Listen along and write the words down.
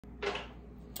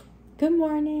Good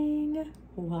morning.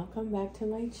 Welcome back to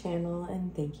my channel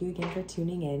and thank you again for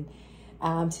tuning in.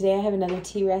 Today I have another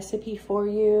tea recipe for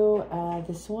you.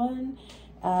 This one,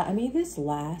 I made this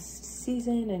last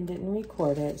season and didn't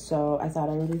record it, so I thought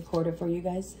I would record it for you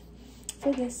guys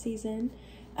for this season.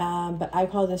 But I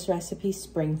call this recipe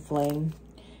Spring Fling.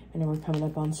 I know we're coming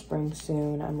up on spring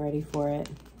soon. I'm ready for it.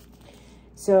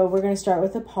 So we're going to start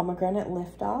with a pomegranate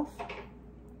liftoff.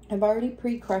 I've already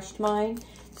pre-crushed mine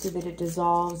so that it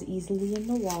dissolves easily in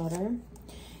the water.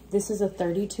 This is a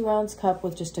 32-ounce cup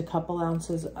with just a couple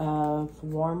ounces of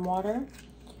warm water.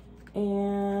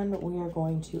 And we are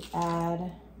going to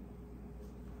add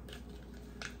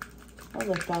our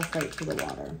liftoff right to the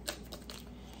water.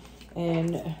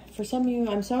 And for some of you,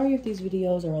 I'm sorry if these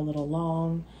videos are a little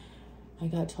long. I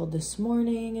got told this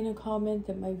morning in a comment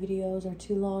that my videos are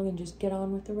too long and just get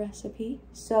on with the recipe.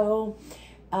 So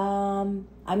I'm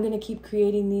going to keep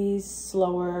creating these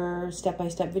slower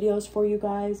step-by-step videos for you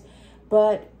guys.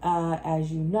 But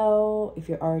as you know, if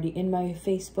you're already in my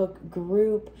Facebook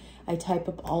group, I type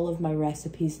up all of my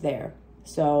recipes there.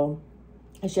 So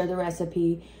I share the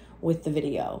recipe with the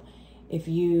video. If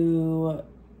you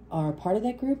are a part of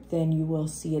that group, then you will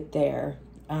see it there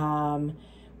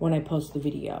when I post the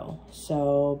video.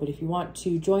 So, but if you want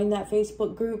to join that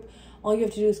Facebook group, all you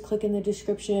have to do is click in the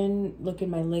description, look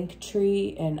in my link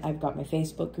tree, and I've got my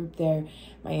Facebook group there,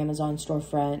 my Amazon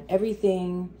storefront,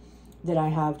 everything that I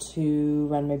have to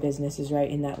run my business is right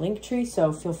in that link tree.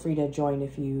 So feel free to join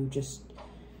if you just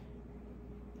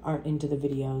aren't into the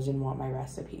videos and want my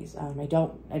recipes. I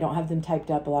don't have them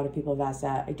typed up. A lot of people have asked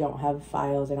that. I don't have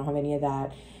files. I don't have any of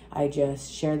that. I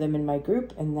just share them in my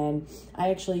group, and then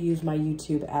I actually use my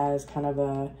YouTube as kind of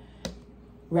a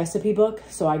recipe book.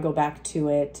 So I go back to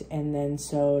it, and then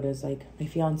so does like my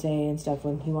fiance and stuff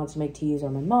when he wants to make teas, or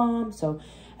my mom. So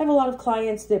I have a lot of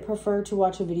clients that prefer to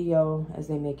watch a video as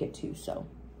they make it too. So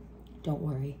don't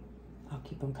worry, I'll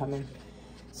keep them coming.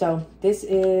 So this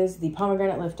is the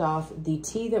pomegranate liftoff. The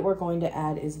tea that we're going to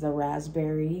add is the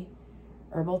raspberry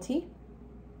herbal tea.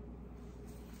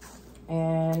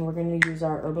 And we're going to use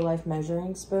our Herbalife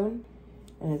measuring spoon.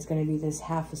 And it's going to be this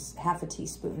half a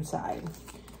teaspoon side.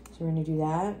 So we're going to do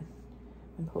that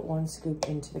and put 1 scoop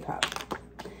into the cup.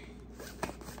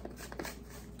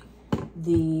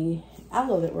 The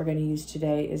aloe that we're going to use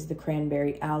today is the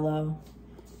cranberry aloe.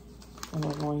 And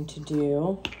we're going to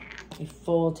do a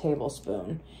full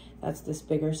tablespoon. That's this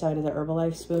bigger side of the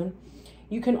Herbalife spoon.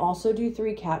 You can also do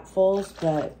 3 capfuls,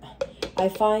 but I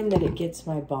find that it gets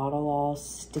my bottle all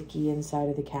sticky inside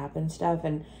of the cap and stuff,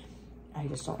 and I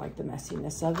just don't like the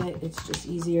messiness of it. It's just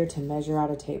easier to measure out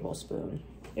a tablespoon.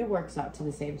 It works out to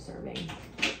the same serving.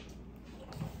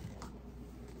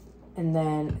 And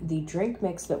then the drink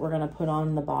mix that we're going to put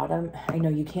on the bottom, I know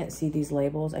you can't see these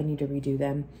labels. I need to redo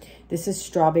them. This is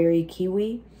strawberry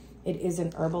kiwi. It is an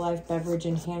Herbalife beverage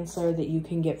enhancer that you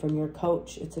can get from your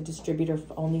coach. It's a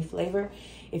distributor-only flavor.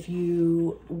 If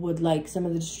you would like some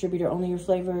of the distributor-only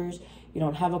flavors, you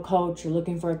don't have a coach, you're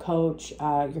looking for a coach,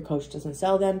 your coach doesn't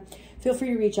sell them, feel free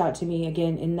to reach out to me.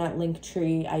 Again, in that link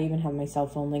tree, I even have my cell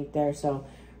phone link there. So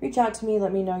reach out to me,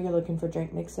 let me know you're looking for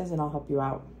drink mixes, and I'll help you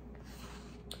out.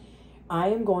 I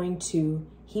am going to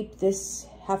heat this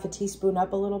half a teaspoon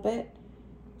up a little bit,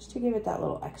 just to give it that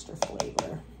little extra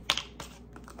flavor.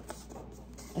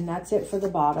 And that's it for the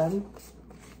bottom.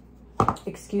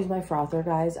 Excuse my frother,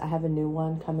 guys. I have a new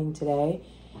one coming today.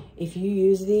 If you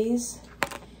use these,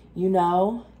 you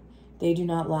know they do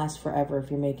not last forever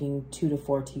if you're making 2 to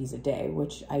 4 teas a day,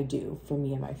 which I do for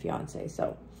me and my fiance.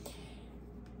 So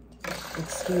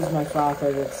excuse my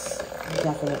frother that's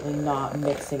definitely not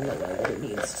mixing the way that it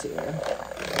needs to.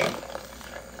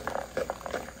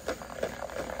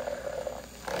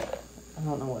 I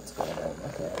don't know what's going on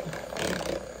with it.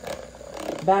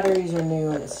 Batteries are new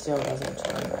and it still doesn't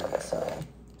turn right, so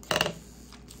I'm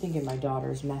thinking my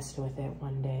daughter's messed with it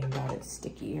one day and got it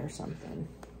sticky or something.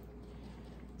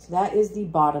 So that is the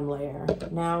bottom layer.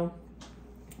 Now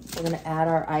we're going to add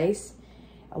our ice.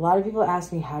 A lot of people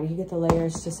ask me, how do you get the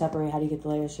layers to separate? How do you get the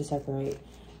layers to separate?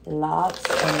 Lots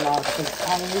and lots of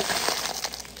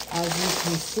ice. As you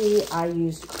can see, I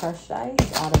used crushed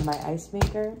ice out of my ice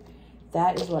maker.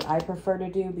 That is what I prefer to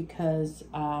do because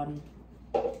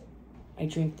I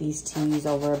drink these teas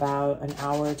over about an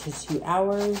hour to 2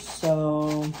 hours.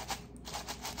 So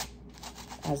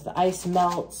as the ice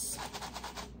melts,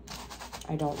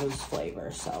 I don't lose flavor.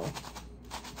 So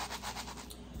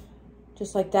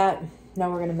just like that. Now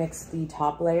we're going to mix the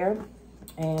top layer,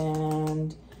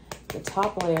 and the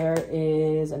top layer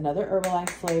is another Herbalife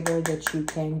flavor that you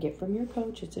can get from your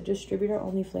coach. It's a distributor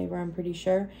only flavor, I'm pretty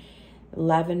sure.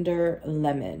 Lavender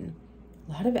lemon.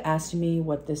 A lot have asked me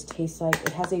what this tastes like.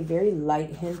 It has a very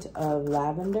light hint of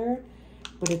lavender,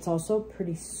 but it's also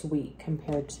pretty sweet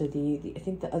compared to I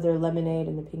think the other lemonade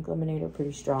and the pink lemonade are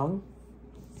pretty strong.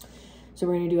 So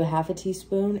we're gonna do a half a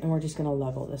teaspoon and we're just gonna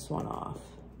level this one off.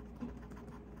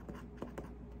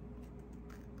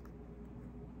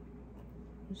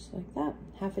 Just like that,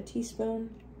 half a teaspoon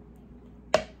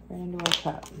right into our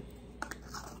cup.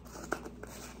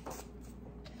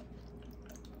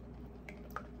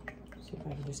 See if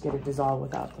I can just get it dissolved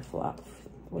without the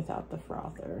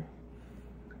frother.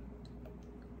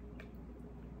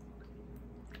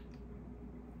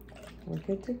 We're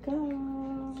good to go.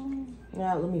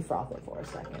 Now let me froth it for a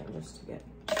second just to get.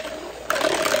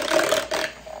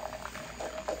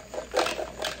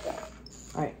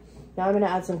 All right, now I'm gonna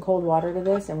add some cold water to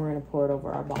this and we're gonna pour it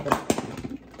over our bottom.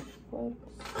 Whoops.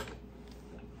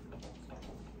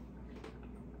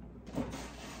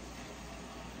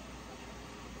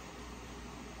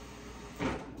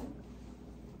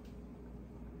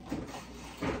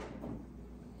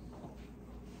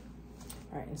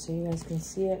 All right, and so you guys can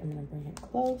see it, I'm gonna bring it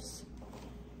close.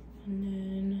 And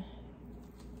then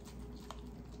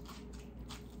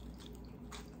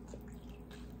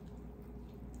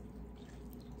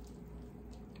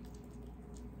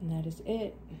that is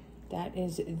it. That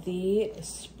is the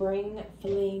Spring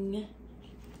Fling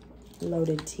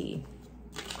loaded tea.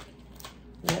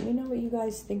 Let me know what you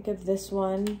guys think of this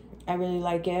one. I really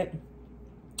like it.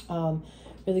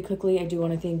 Really quickly, I do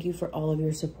want to thank you for all of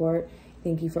your support.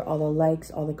 Thank you for all the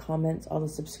likes, all the comments, all the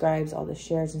subscribes, all the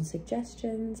shares and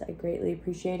suggestions. I greatly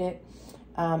appreciate it.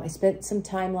 I spent some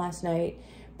time last night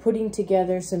putting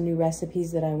together some new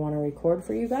recipes that I want to record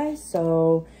for you guys.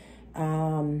 So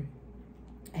I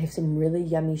have some really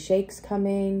yummy shakes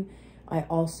coming. I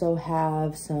also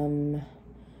have some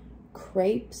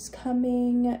crepes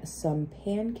coming, some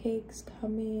pancakes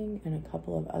coming, and a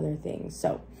couple of other things.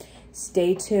 So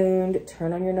stay tuned,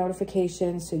 turn on your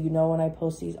notifications so you know when I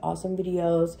post these awesome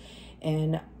videos,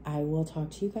 and I will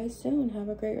talk to you guys soon. Have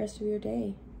a great rest of your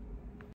day.